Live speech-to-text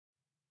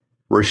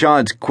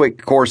Rashad's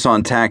quick course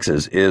on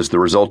taxes is the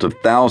result of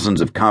thousands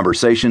of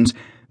conversations,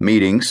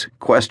 meetings,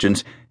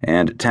 questions,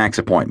 and tax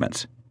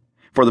appointments.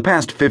 For the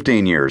past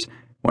 15 years,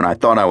 when I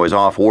thought I was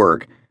off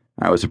work,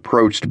 I was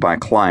approached by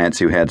clients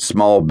who had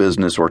small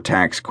business or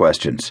tax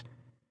questions.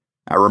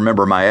 I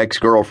remember my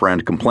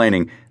ex-girlfriend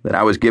complaining that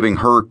I was giving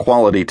her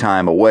quality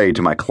time away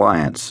to my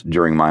clients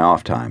during my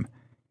off time.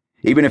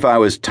 Even if I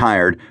was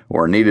tired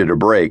or needed a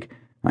break,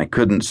 I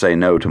couldn't say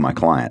no to my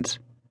clients.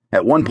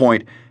 At one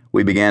point,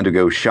 we began to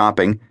go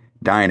shopping,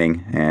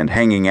 dining, and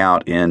hanging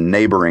out in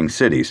neighboring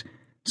cities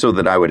so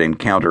that I would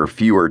encounter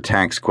fewer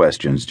tax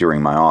questions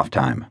during my off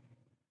time.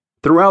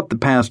 Throughout the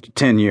past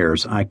 10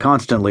 years, I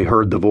constantly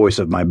heard the voice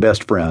of my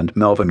best friend,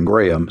 Melvin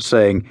Graham,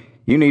 saying,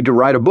 "You need to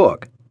write a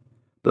book."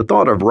 The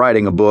thought of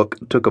writing a book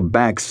took a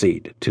back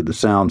seat to the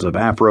sounds of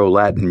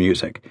Afro-Latin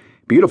music,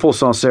 beautiful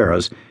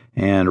salseras,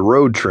 and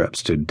road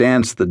trips to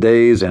dance the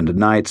days and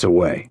nights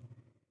away.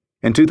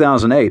 In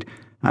 2008,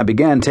 I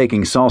began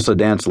taking salsa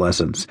dance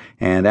lessons,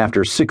 and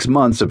after 6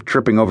 months of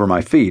tripping over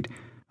my feet,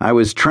 I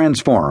was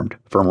transformed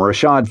from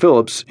Rashad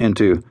Phillips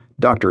into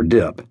Dr.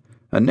 Dip,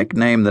 a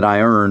nickname that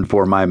I earned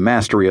for my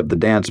mastery of the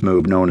dance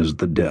move known as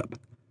the dip.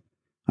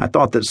 I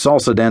thought that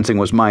salsa dancing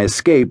was my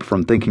escape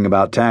from thinking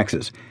about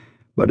taxes,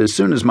 but as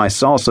soon as my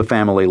salsa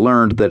family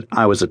learned that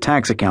I was a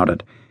tax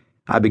accountant,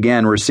 I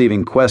began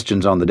receiving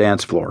questions on the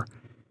dance floor.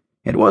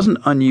 It wasn't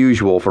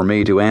unusual for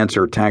me to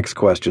answer tax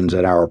questions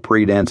at our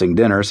pre-dancing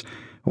dinners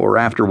or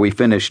after we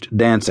finished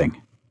dancing.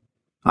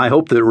 I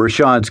hope that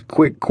Rashad's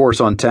quick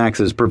course on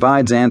taxes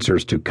provides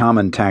answers to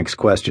common tax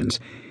questions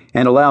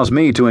and allows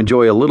me to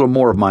enjoy a little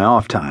more of my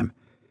off time.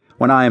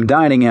 When I am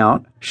dining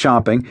out,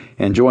 shopping,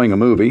 enjoying a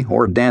movie,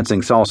 or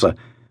dancing salsa,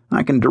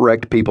 I can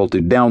direct people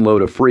to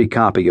download a free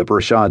copy of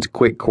Rashad's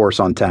quick course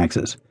on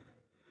taxes.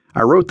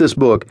 I wrote this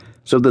book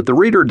so that the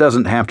reader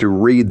doesn't have to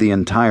read the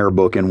entire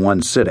book in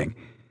one sitting.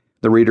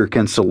 The reader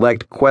can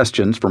select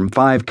questions from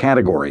 5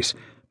 categories: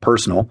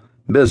 personal,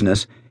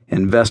 business,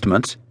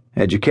 investments,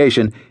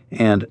 education,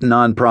 and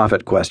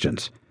nonprofit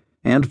questions,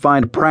 and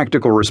find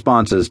practical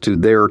responses to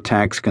their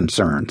tax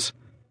concerns.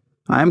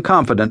 I am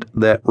confident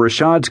that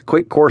Rashad's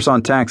quick course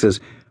on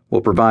taxes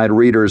will provide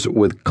readers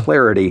with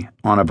clarity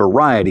on a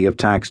variety of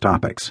tax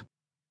topics.